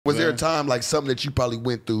Was there a time like something that you probably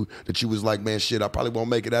went through that you was like, man, shit, I probably won't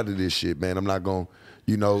make it out of this shit, man. I'm not going,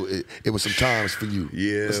 you know, it was some times for you.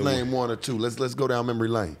 Yeah. Let's name one or two. Let's go down memory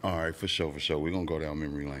lane. All right, for sure. We're going to go down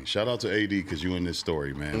memory lane. Shout out to AD because you in this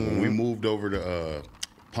story, man. When we moved over to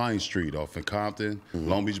Pine Street off in Compton,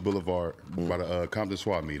 Long Beach Boulevard, by the Compton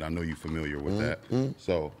Swap Meet. I know you're familiar with that.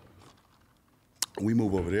 So we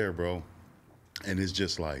move over there, bro, and it's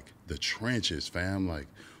just like the trenches, fam. Like,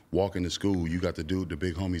 walking to school, you got the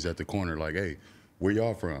big homies at the corner, like, hey, where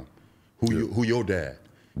y'all from? Who your dad?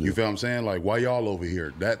 You feel what I'm saying? Like, why y'all over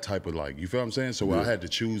here? That type of like, you feel what I'm saying? So I had to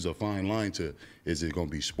choose a fine line to, is it gonna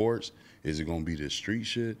be sports? Is it gonna be this street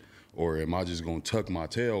shit? Or am I just gonna tuck my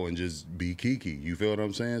tail and just be Keekee? You feel what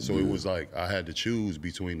I'm saying? So it was like, I had to choose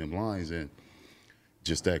between them lines, and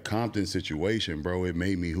just that Compton situation, bro, it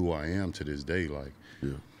made me who I am to this day. Like,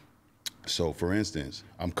 so for instance,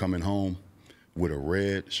 I'm coming home with a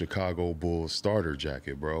red Chicago Bulls starter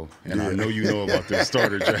jacket, bro. And I know you know about the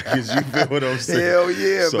starter jackets. You feel what I'm saying? Hell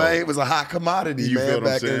yeah, so, man. It was a hot commodity, you man, feel what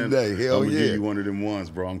back I'm saying? in the day. Hell I'm gonna yeah. give you one of them ones,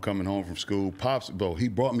 bro. I'm coming home from school. Pops, bro, he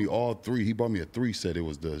brought me all three. He brought me a 3-set. It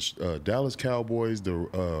was the Dallas Cowboys, the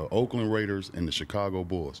Oakland Raiders, and the Chicago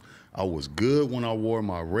Bulls. I was good when I wore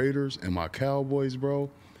my Raiders and my Cowboys, bro.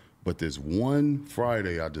 But this one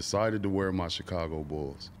Friday, I decided to wear my Chicago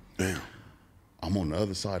Bulls. Damn. I'm on the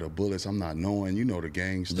other side of bullets. I'm not knowing, you know, the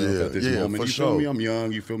gang stuff at this moment. You sure. feel me? I'm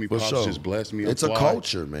young. You feel me? Pops just blessed me. It's a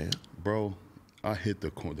culture, man. Bro, I hit the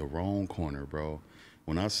wrong corner, bro.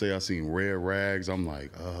 When I say I seen red rags, I'm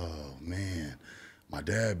like, oh, man. My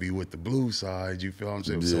dad be with the blue side, you feel what I'm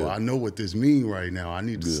saying? So I know what this mean right now. I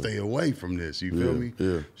need to stay away from this, you feel me?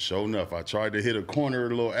 Yeah. Sure enough, I tried to hit a corner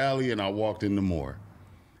of a little alley, and I walked into more.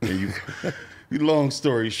 And you... Long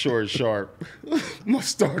story short, sharp, my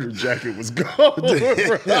starter jacket was gone.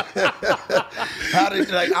 How did,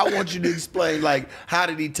 like, I want you to explain, like, how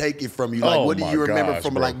did he take it from you? Like, what do you remember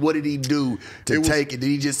from it? Like, what did he do to take it? Did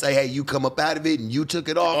he just say, hey, you come up out of it and you took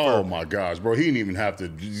it off? Oh, my gosh, bro. He didn't even have to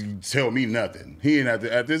tell me nothing. He didn't have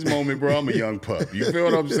to. At this moment, bro, I'm a young pup. You feel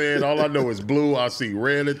what I'm saying? All I know is blue. I see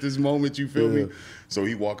red at this moment. You feel me? So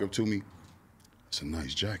he walk up to me. It's a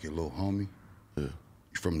nice jacket, little homie. You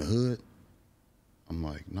from the hood? I'm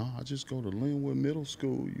like, nah, I just go to Linwood Middle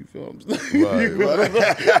School. You feel what I'm saying?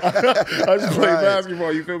 I just play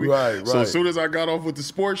basketball. You feel me? So as soon as I got off with the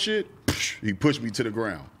sports shit, he pushed me to the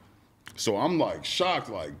ground. So I'm like shocked,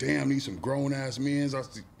 like, damn, these some grown ass men. I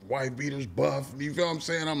see white beaters, buff. You feel what I'm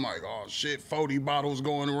saying? I'm like, oh shit, 40 bottles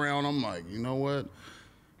going around. I'm like, you know what?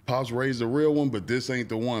 Pops raised a real one, but this ain't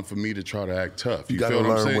the one for me to try to act tough. You gotta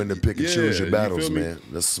learn when to pick and choose your battles, man.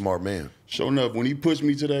 That's a smart man. Sure enough, when he pushed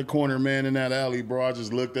me to that corner, man, in that alley, bro, I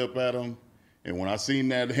just looked up at him. And when I seen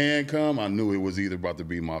that hand come, I knew it was either about to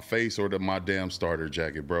be my face or my damn starter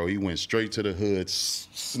jacket, bro. He went straight to the hood,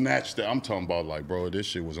 snatched it. I'm talking about, like, bro, this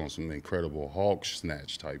shit was on some incredible Hulk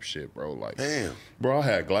snatch type shit, bro. Like, damn. Bro, I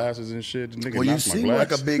had glasses and shit. The nigga well, you seem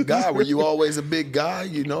like a big guy. Were you always a big guy,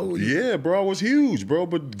 you know? Yeah, bro, I was huge, bro.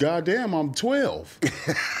 But goddamn, I'm 12.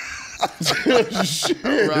 Shit.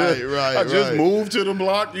 I just moved to the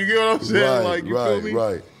block. You get what I'm saying? Like, you feel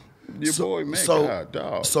me? Your boy, man, God,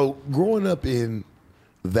 dog. So growing up in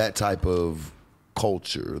that type of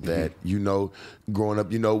culture, that you know, growing up,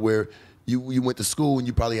 you know, where you went to school and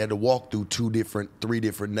you probably had to walk through 3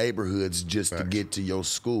 different neighborhoods just to get to your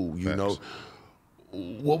school. You know,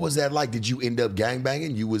 what was that like? Did you end up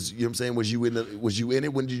gangbanging? You know what I'm saying? Was you in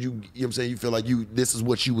it? When did you know what I'm saying? You feel like this is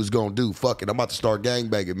what you was gonna do? Fuck it, I'm about to start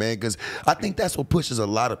gangbanging, man. Because I think that's what pushes a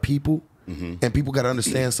lot of people. And people got to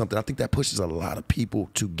understand something. I think that pushes a lot of people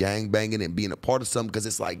to gangbanging and being a part of something, because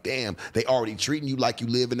it's like, damn, they already treating you like you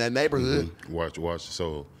live in that neighborhood. Watch.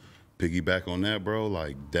 So piggyback on that, bro.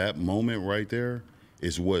 Like, that moment right there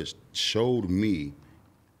is what showed me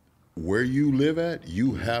where you live at.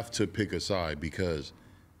 You have to pick a side, because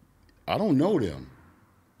I don't know them.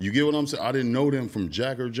 You get what I'm saying? I didn't know them from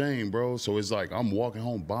Jack or Jane, bro. So it's like I'm walking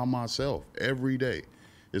home by myself every day.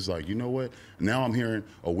 It's like, you know what? Now I'm hearing,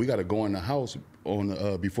 oh, we got to go in the house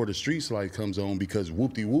on before the street light comes on, because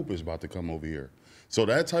whoop-de-whoop is about to come over here. So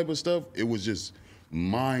that type of stuff, it was just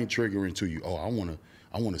mind triggering to you. Oh, I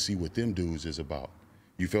wanna see what them dudes is about.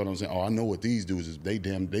 You feel what I'm saying? Oh, I know what these dudes is. They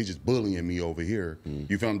just bullying me over here.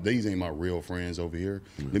 You feel me? These ain't my real friends over here.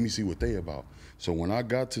 Let me see what they about. So when I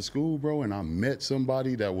got to school, bro, and I met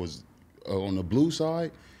somebody that was on the blue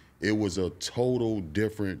side, it was a total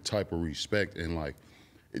different type of respect, and like,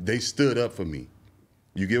 they stood up for me.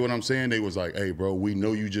 You get what I'm saying? They was like, hey, bro, we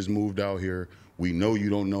know you just moved out here. We know you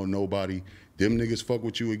don't know nobody. Them niggas fuck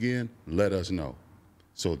with you again, let us know.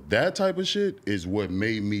 So that type of shit is what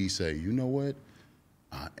made me say, you know what?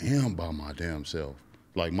 I am by my damn self.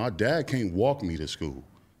 Like, my dad can't walk me to school.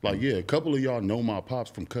 Like, yeah, a couple of y'all know my pops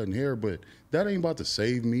from cutting hair, but that ain't about to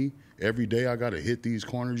save me. Every day I got to hit these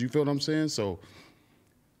corners. You feel what I'm saying? So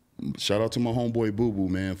shout out to my homeboy Boo Boo,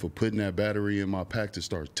 man, for putting that battery in my pack to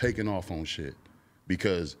start taking off on shit.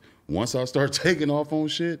 Because once I start taking off on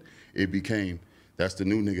shit, it became, that's the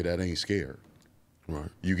new nigga that ain't scared. Right.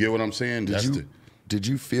 You get what I'm saying? Did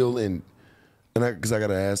you feel because I got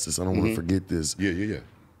to ask this, I don't want to forget this. Yeah.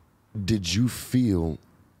 Did you feel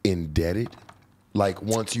indebted? Like,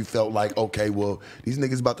 once you felt like, okay, well, these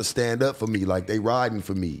niggas about to stand up for me, like they riding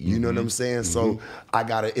for me. You know what I'm saying? So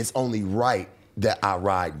it's only right that I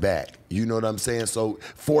ride back. You know what I'm saying? So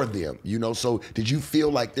for them, you know, so did you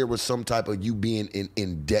feel like there was some type of you being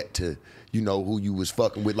in debt to, you know, who you was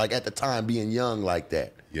fucking with, like at the time being young like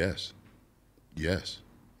that? Yes. You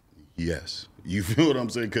feel what I'm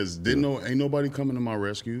saying? Because ain't nobody coming to my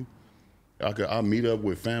rescue. I meet up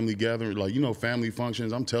with family gatherings, like, you know, family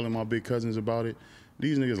functions. I'm telling my big cousins about it.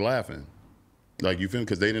 These niggas laughing. Like, you feel me?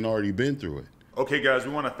 Because they done already been through it. Okay, guys,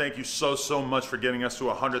 we want to thank you so much for getting us to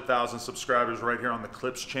 100,000 subscribers right here on the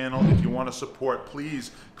Clips channel. If you want to support, please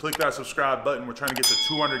click that subscribe button. We're trying to get to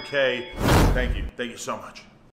 200K. Thank you so much.